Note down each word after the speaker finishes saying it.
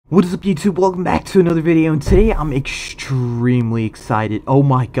What is up, YouTube? Welcome back to another video, and today I'm extremely excited. Oh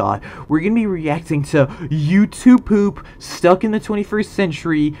my god, we're gonna be reacting to YouTube Poop Stuck in the 21st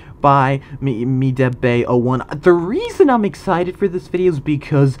Century by YTP'S. The reason I'm excited for this video is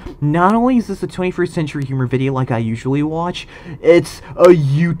because not only is this a 21st Century humor video like I usually watch, it's a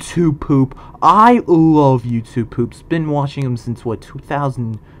YouTube Poop. I love YouTube Poops. Been watching them since, what,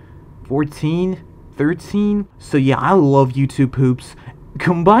 2014? 13? So yeah, I love YouTube Poops.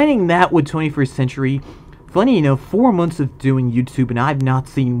 Combining that with 21st Century, funny enough, 4 months of doing YouTube and I've not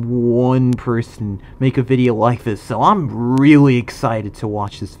seen one person make a video like this, so I'm really excited to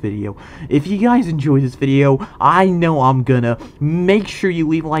watch this video. If you guys enjoyed this video, I know I'm gonna. Make sure you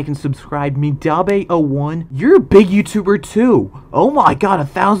leave a like and subscribe. YTP'S, you're a big YouTuber too. Oh my god,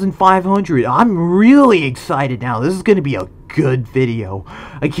 1,500. I'm really excited now. This is gonna be a good video.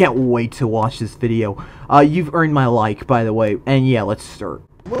 I can't wait to watch this video. You've earned my like, by the way. And yeah, let's start.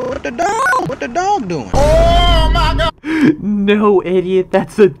 What the dog doing? Oh my god! No, idiot,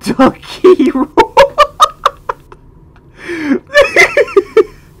 that's a ducky.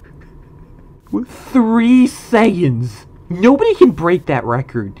 3 seconds. Nobody can break that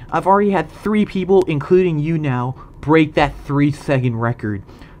record. I've already had 3 people, including you now, break that 3-second record.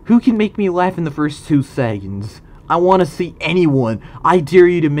 Who can make me laugh in the first 2 seconds? I want to see anyone. I dare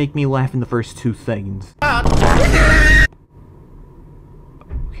you to make me laugh in the first 2 seconds.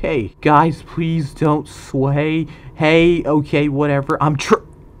 Okay, guys, please don't sway. Hey, okay, whatever.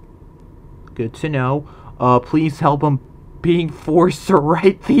 Good to know. Please help. I'm being forced to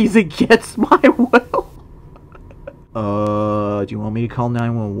write these against my will. Do you want me to call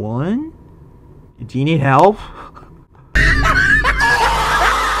 911? Do you need help?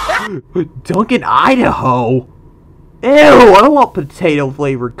 Duncan, Idaho? Ew, I don't want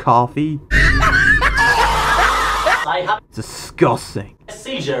potato-flavored coffee. Disgusting.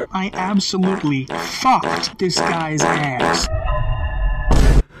 Seizure. I absolutely fucked this guy's ass.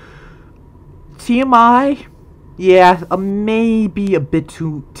 TMI? Yeah, maybe a bit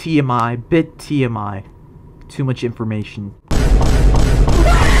too TMI. Too much information.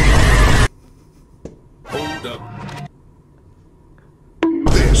 Hold up.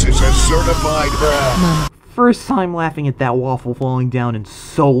 This is a certified First time laughing at that waffle falling down in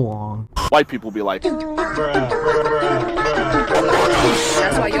so long. White people be like, That's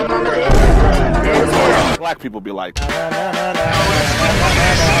why your mama did. black people be like, Shut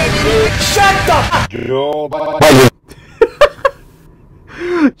up!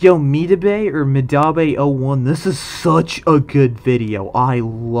 Yo, YTP'S, this is such a good video. I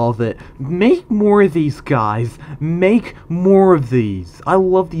love it. Make more of these, guys. Make more of these. I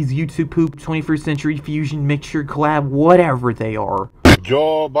love these YouTube Poop 21st Century Fusion Mixture collab, whatever they are.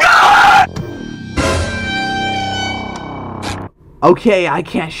 Okay, I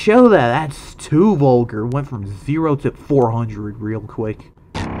can't show that. That's too vulgar. Went from 0 to 400 real quick.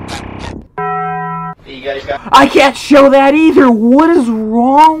 I can't show that either! What is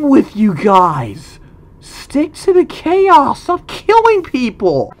wrong with you guys? Stick to the chaos! Stop killing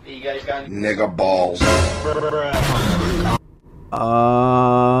people! Nigga balls.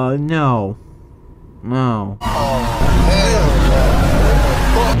 No. No.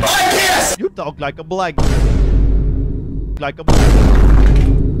 You talk like a black guy.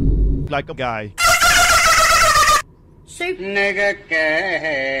 Nigga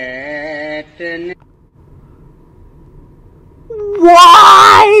cat.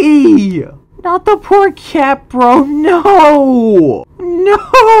 Why? Not the poor cat, bro. No!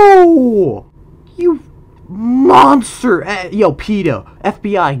 No! You monster! Yo, PETA,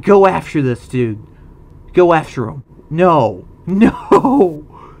 FBI, go after this dude. Go after him. No. No!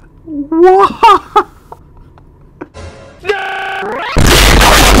 Why?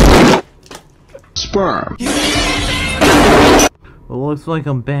 Sperm. Well, looks like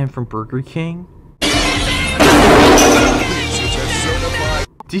I'm banned from Burger King.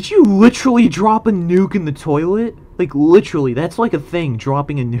 Did you literally drop a nuke in the toilet? Like, literally, that's like a thing,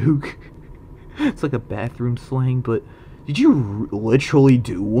 dropping a nuke. It's like a bathroom slang, but did you literally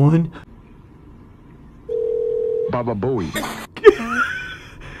do one? Baba Booey.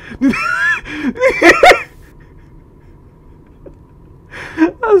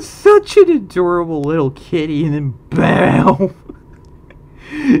 I was such an adorable little kitty, and then BAM!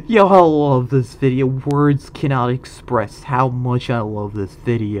 Yo, I love this video. Words cannot express how much I love this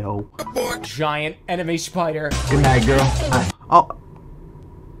video. Giant enemy spider. Good night, girl. Oh.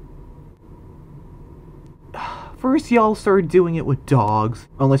 First, y'all started doing it with dogs,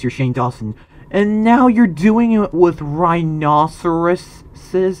 unless you're Shane Dawson, and now you're doing it with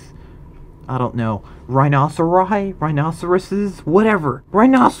rhinoceroses. I don't know, rhinoceroses, whatever,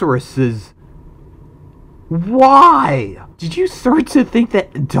 rhinoceroses. Why? Did you start to think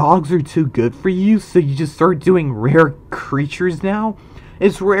that dogs are too good for you, so you just start doing rare creatures now?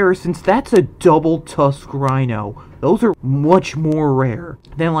 It's rare since that's a double tusk rhino. Those are much more rare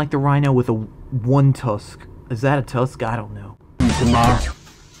than like the rhino with a one tusk. Is that a tusk? I don't know.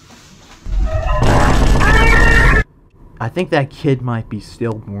 I think that kid might be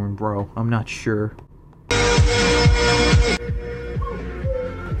stillborn, bro. I'm not sure.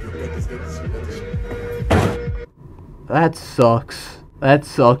 That sucks. That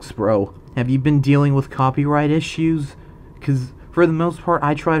sucks, bro. Have you been dealing with copyright issues? Because for the most part,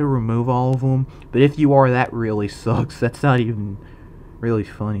 I try to remove all of them. But if you are, that really sucks. That's not even really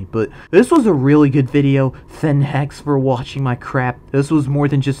funny. But this was a really good video. Thanks for watching my crap. This was more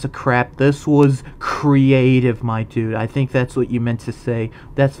than just a crap. This was creative, my dude. I think that's what you meant to say.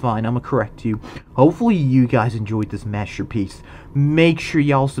 That's fine. I'm gonna correct you. Hopefully you guys enjoyed this masterpiece. Make sure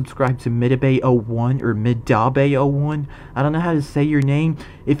y'all subscribe to Midabe01 or Midabe01. I don't know how to say your name.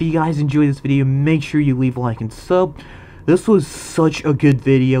 If you guys enjoyed this video, make sure you leave a like and sub. This was such a good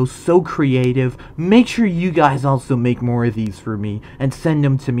video, so creative. Make sure you guys also make more of these for me and send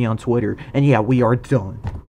them to me on Twitter. And yeah, we are done.